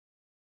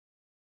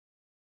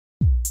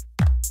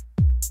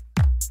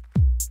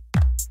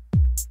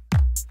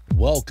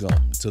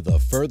Welcome to the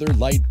Further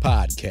Light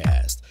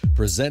Podcast,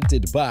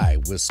 presented by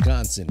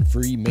Wisconsin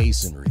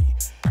Freemasonry,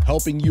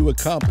 helping you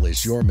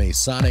accomplish your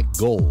Masonic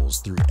goals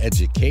through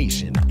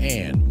education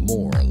and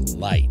more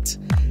light.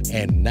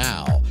 And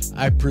now,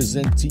 I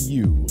present to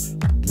you,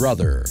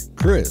 Brother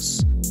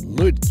Chris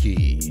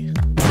Ludke.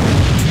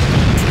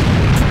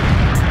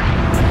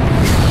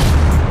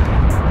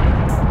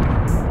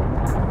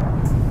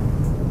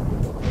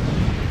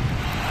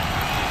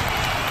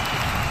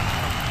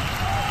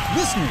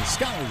 Listeners,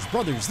 scholars,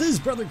 brothers, this is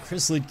Brother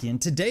Chris Lidke,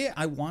 and today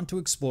I want to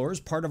explore,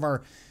 as part of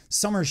our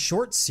summer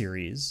short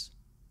series,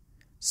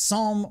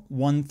 Psalm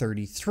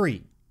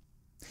 133.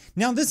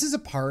 Now, this is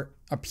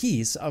a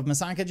piece of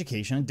Masonic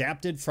education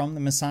adapted from the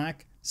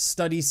Masonic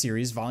Study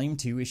Series, Volume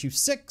 2, Issue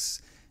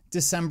 6,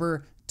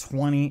 December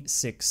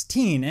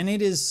 2016, and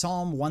it is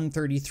Psalm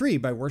 133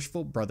 by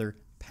Worshipful Brother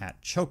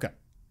Pat Cholka.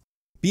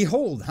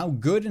 Behold, how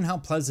good and how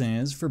pleasant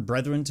it is for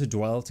brethren to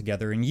dwell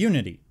together in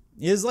unity.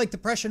 It is like the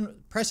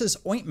precious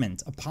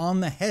ointment upon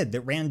the head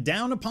that ran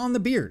down upon the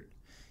beard,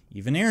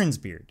 even Aaron's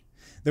beard,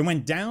 that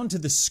went down to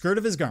the skirt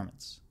of his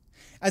garments.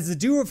 As the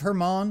dew of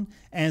Hermon,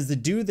 and as the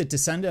dew that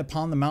descended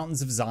upon the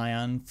mountains of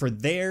Zion, for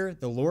there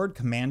the Lord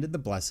commanded the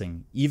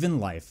blessing, even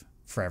life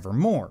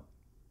forevermore.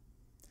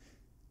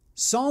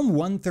 Psalm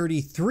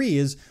 133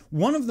 is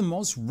one of the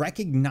most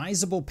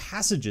recognizable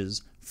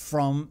passages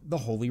from the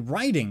holy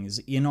writings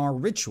in our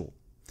ritual.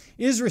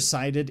 It is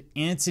recited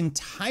in its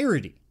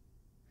entirety,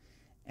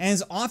 and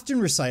is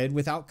often recited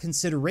without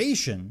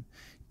consideration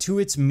to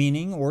its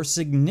meaning or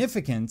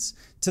significance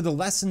to the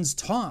lessons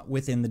taught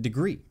within the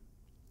degree.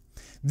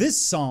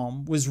 This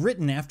psalm was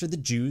written after the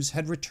Jews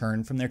had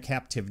returned from their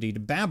captivity to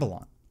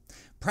Babylon.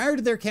 Prior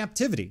to their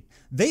captivity,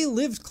 they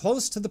lived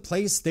close to the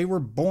place they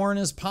were born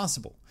as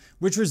possible,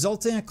 which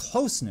resulted in a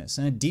closeness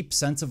and a deep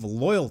sense of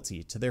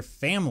loyalty to their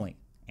family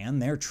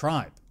and their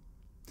tribe.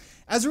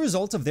 As a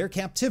result of their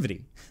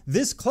captivity,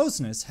 this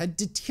closeness had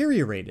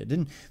deteriorated,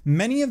 and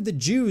many of the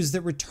Jews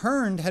that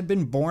returned had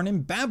been born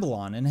in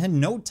Babylon and had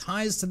no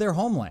ties to their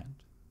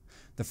homeland.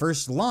 The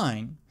first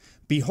line,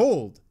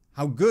 "Behold,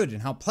 how good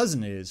and how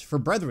pleasant it is for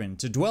brethren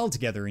to dwell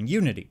together in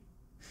unity,"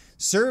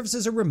 serves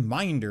as a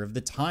reminder of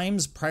the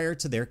times prior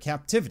to their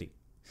captivity.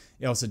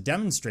 It also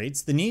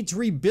demonstrates the need to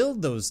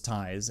rebuild those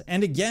ties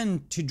and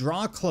again to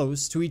draw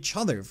close to each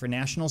other for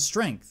national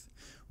strength,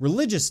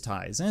 religious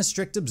ties, and a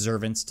strict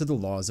observance to the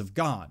laws of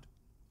God.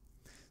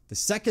 The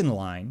second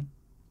line,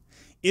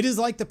 "It is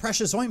like the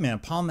precious ointment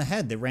upon the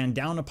head that ran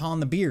down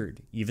upon the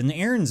beard, even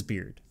Aaron's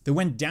beard, that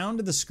went down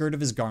to the skirt of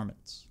his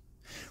garments,"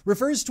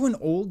 refers to an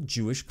old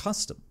Jewish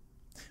custom.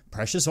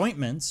 Precious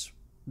ointments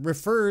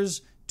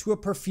refers to a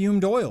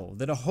perfumed oil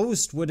that a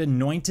host would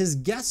anoint his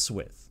guests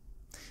with.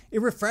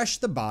 It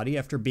refreshed the body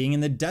after being in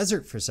the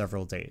desert for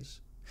several days.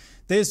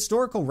 The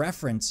historical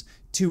reference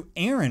to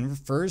Aaron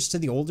refers to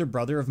the older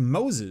brother of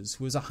Moses,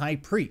 who was a high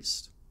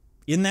priest.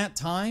 In that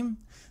time,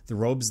 the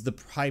robes of the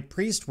high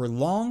priest were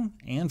long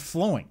and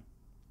flowing.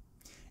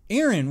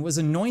 Aaron was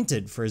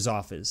anointed for his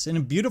office in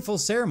a beautiful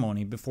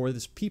ceremony before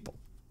this people.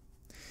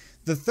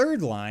 The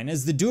third line,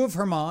 "As the dew of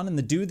Hermon and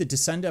the dew that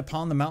descended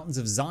upon the mountains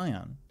of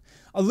Zion,"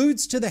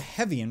 alludes to the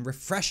heavy and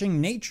refreshing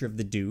nature of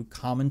the dew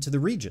common to the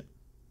region.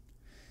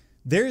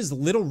 There is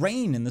little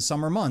rain in the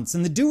summer months,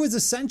 and the dew is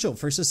essential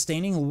for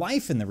sustaining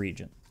life in the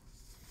region.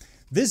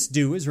 This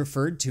dew is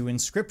referred to in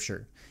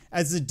Scripture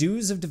as the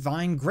dews of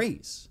divine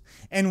grace,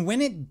 and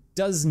when it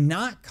does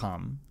not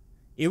come,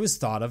 it was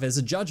thought of as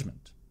a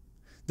judgment.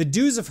 The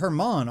dews of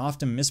Hermon,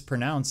 often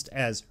mispronounced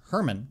as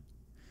Hermon,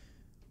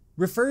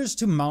 refers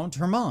to Mount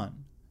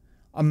Hermon,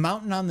 a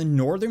mountain on the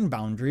northern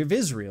boundary of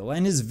Israel,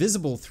 and is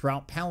visible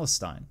throughout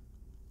Palestine.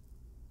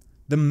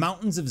 The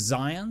mountains of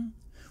Zion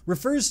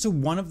refers to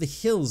one of the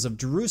hills of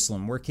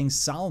Jerusalem where King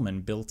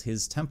Solomon built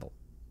his temple.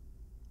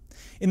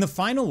 In the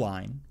final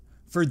line,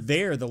 "For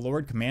there the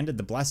Lord commanded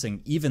the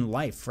blessing, even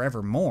life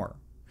forevermore,"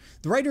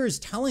 the writer is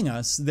telling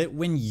us that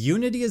when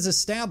unity is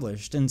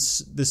established and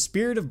the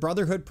spirit of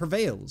brotherhood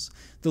prevails,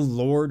 the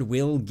Lord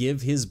will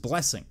give his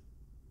blessing.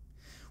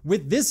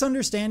 With this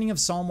understanding of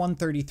Psalm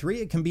 133,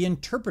 it can be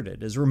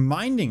interpreted as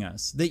reminding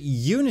us that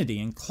unity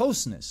and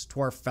closeness to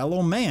our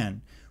fellow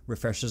man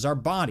refreshes our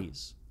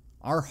bodies,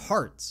 our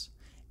hearts,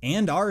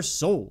 and our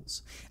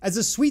souls, as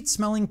a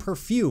sweet-smelling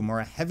perfume or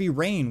a heavy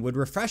rain would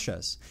refresh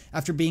us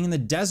after being in the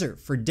desert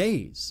for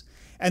days,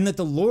 and that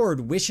the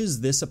Lord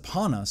wishes this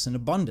upon us in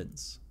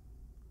abundance.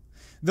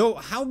 Though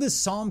how this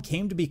psalm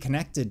came to be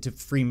connected to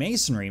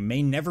Freemasonry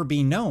may never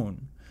be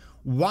known,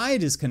 why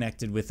it is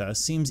connected with us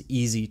seems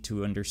easy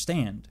to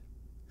understand.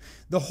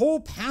 The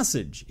whole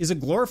passage is a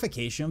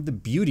glorification of the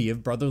beauty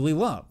of brotherly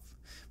love,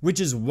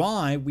 which is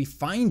why we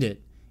find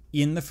it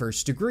in the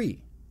first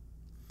degree,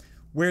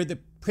 where the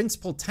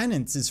principal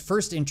tenet is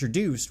first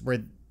introduced, to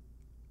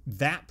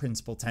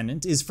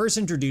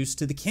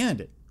the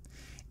candidate.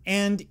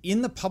 And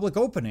in the public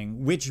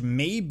opening, which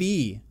may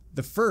be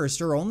the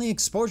first or only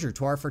exposure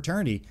to our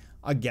fraternity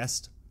a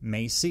guest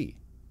may see.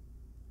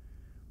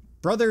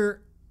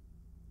 Brother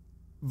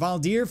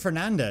Valdir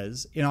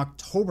Fernandez, in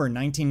October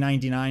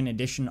 1999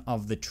 edition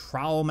of the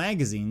Trowel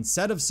magazine,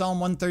 said of Psalm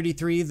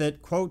 133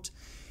 that, quote,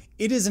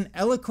 "It is an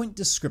eloquent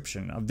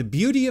description of the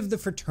beauty of the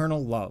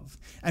fraternal love,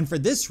 and for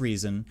this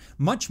reason,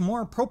 much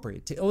more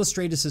appropriate to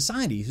illustrate a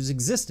society whose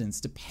existence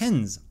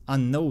depends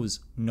on those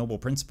noble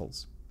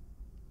principles."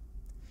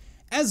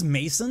 As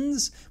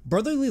Masons,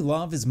 brotherly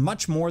love is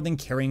much more than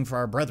caring for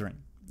our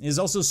brethren. It is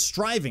also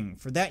striving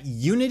for that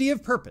unity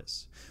of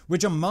purpose,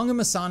 which among a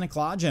Masonic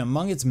lodge and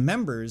among its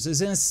members is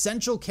an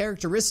essential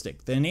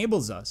characteristic that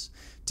enables us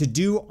to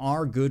do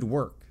our good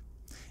work.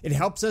 It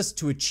helps us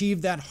to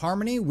achieve that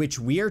harmony which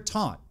we are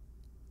taught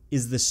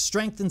is the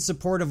strength and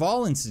support of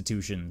all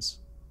institutions,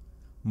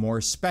 more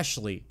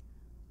especially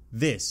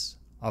this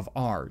of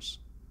ours.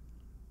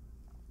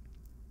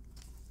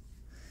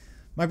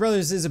 My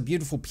brothers, this is a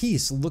beautiful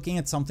piece looking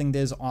at something that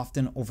is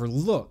often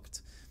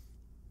overlooked.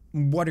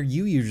 What are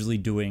you usually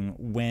doing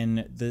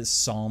when the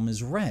psalm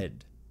is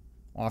read?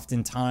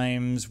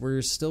 Oftentimes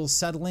we're still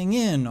settling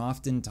in.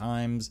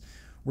 Oftentimes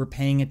we're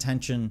paying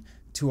attention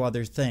to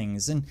other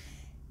things. And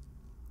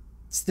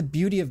it's the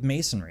beauty of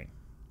Masonry.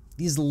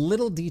 These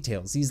little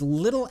details, these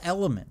little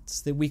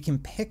elements that we can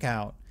pick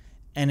out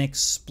and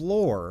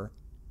explore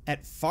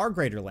at far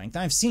greater length.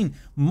 I've seen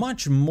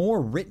much more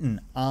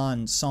written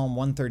on Psalm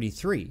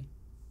 133.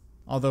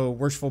 Although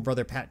Worshipful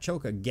Brother Pat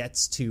Cholka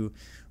gets to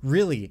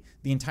really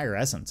the entire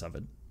essence of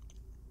it.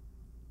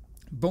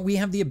 But we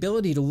have the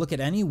ability to look at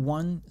any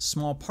one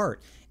small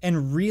part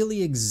and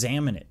really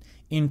examine it,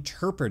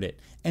 interpret it,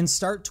 and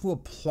start to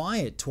apply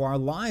it to our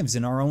lives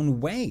in our own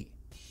way.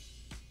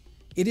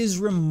 It is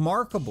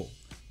remarkable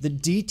the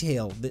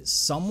detail that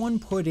someone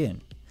put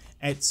in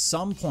at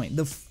some point,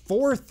 the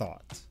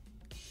forethought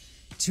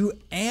to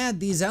add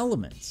these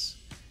elements,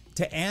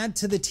 to add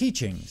to the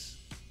teachings,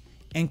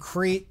 and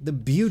create the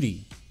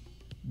beauty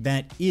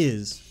that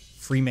is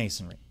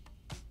Freemasonry.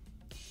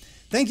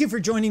 Thank you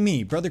for joining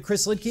me, Brother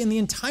Chris Lidke, and the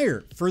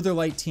entire Further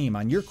Light team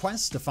on your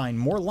quest to find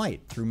more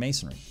light through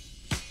Masonry.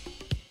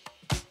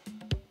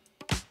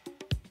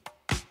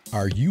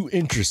 Are you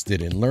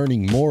interested in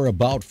learning more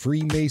about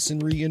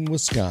Freemasonry in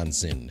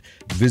Wisconsin?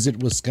 Visit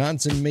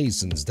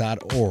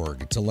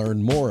wisconsinmasons.org to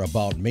learn more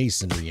about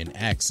Masonry and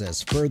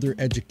access further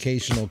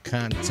educational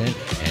content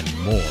and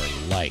more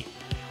light.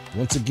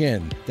 Once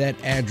again, that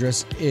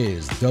address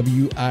is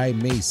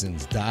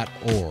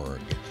wimasons.org.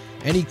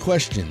 Any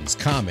questions,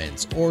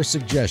 comments, or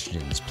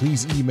suggestions,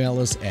 please email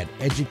us at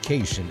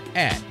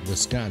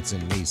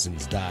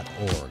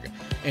education@wisconsinmasons.org.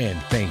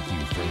 And thank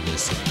you for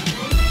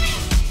listening.